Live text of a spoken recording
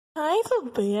Hi,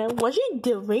 Sophia. What you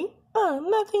doing? Oh,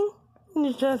 nothing.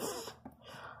 Just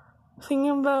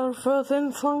thinking about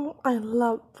Frozen song. I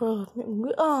love Frozen.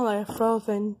 We all like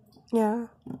Frozen. Yeah.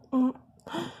 I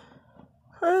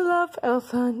love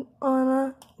Elsa and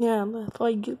Anna. Yeah, that's why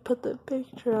you put the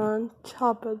picture on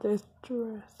top of this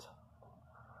dress.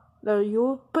 There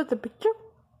you put the picture?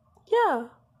 Yeah,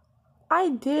 I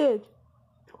did.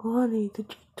 Honey, did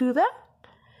you do that?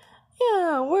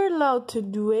 Yeah, we're allowed to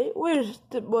do it.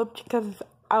 Because it's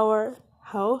our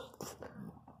house.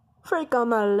 Freak on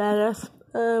my letters.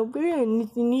 We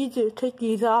need to take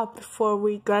these off before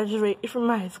we graduate from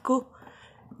high school.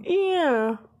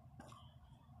 Yeah.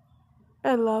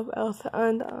 I love Elsa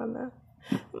and Anna.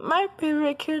 My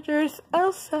favorite character is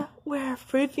Elsa with her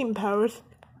freezing powers.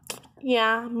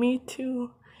 Yeah, me too.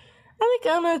 I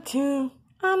like Anna too.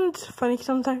 Anna's funny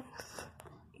sometimes.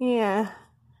 Yeah.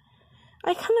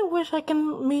 I kind of wish I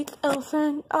can meet Elsa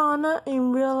and Anna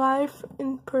in real life,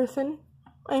 in person.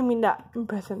 I mean that, in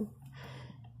person.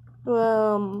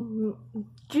 Well,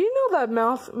 do you know that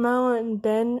Mel and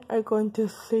Ben are going to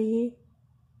see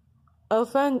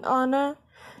Elsa and Anna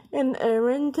in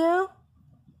Arendelle?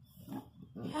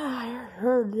 Yeah, I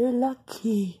heard they're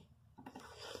lucky.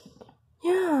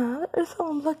 Yeah, they're so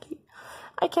lucky.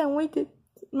 I can't wait to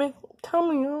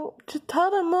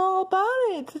tell them all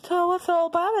about it, to tell us all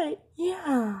about it.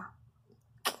 Yeah.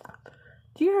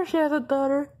 Do you hear she has a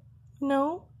daughter?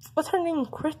 No? What's her name?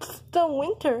 Crystal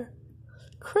Winter.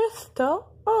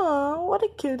 Crystal? Oh, what a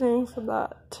cute name for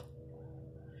that.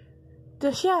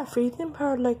 Does she have freezing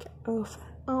power like Elsa?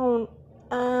 Oh,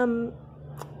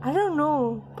 I don't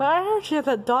know. But I heard she has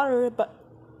a daughter, but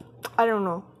I don't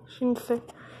know. She didn't say.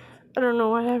 I don't know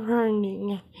what I've heard.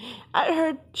 I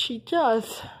heard she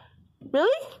does.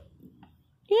 Really?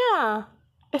 Yeah,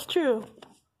 it's true.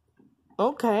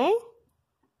 Okay.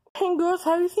 Hey girls,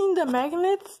 have you seen the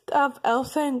magnets of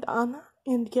Elsa and Anna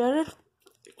in the other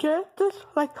characters?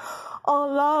 Like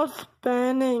Olaf,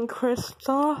 Ben, and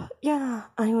Crystal? Yeah,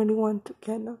 I really want to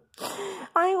get them.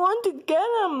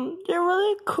 They're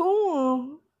really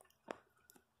cool.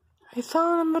 I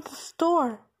saw them at the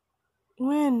store.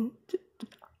 When?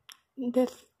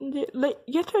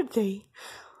 Yesterday.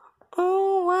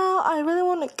 Oh, well, I really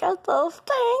want to get those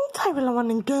things. I really want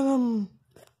to get them.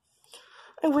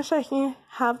 I wish I can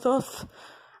have those.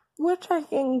 Wish I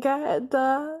can get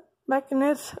the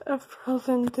magnets of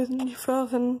Frozen, Disney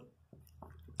Frozen.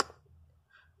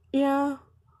 Yeah.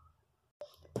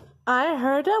 I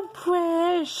heard a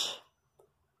wish.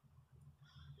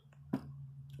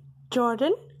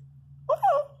 Jordan?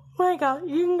 Oh my god,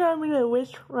 you can grab me the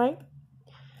wish, right?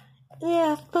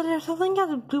 Yes, but there's something I have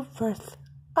to do first.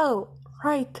 Oh,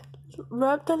 right.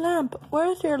 Rub the lamp.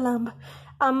 Where's your lamp?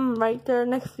 Right there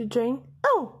next to Jane.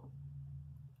 Oh!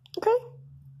 Okay.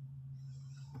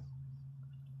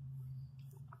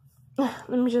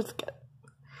 Let me just get...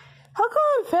 How come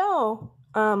I fell?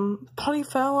 Polly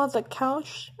fell on the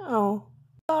couch? Oh.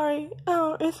 Sorry.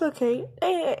 Oh, it's okay.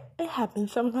 It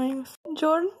happens sometimes.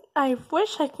 Jordan, I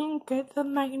wish I can get the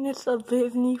magnets of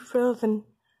Disney Frozen.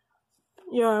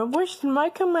 Your wish is my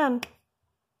command.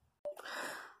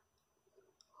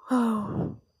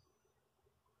 Oh.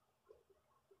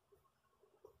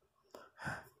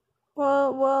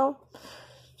 Well.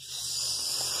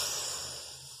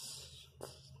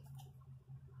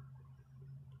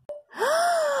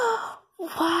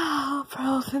 Wow,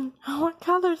 Frozen. Oh my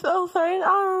god, they're so sorry.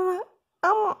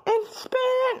 And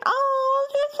spin. Oh,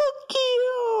 they're so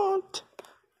cute.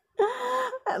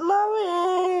 I love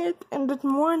it. And there's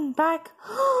more in the back.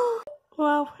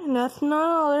 Well, and that's not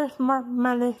all. There's more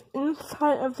magnets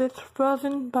inside of this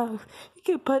Frozen box. You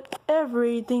can put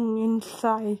everything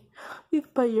inside. You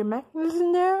can put your magnets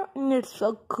in there, and it's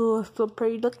so cool, so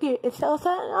pretty. Look at it. It's Elsa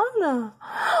and Anna.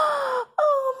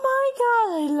 Oh my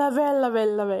god, I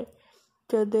love it.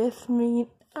 Does this mean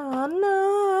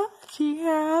Anna? She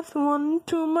has one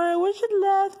to my wishes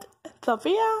left.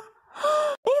 Sophia?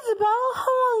 Isabel,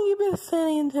 how long you been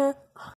sitting there?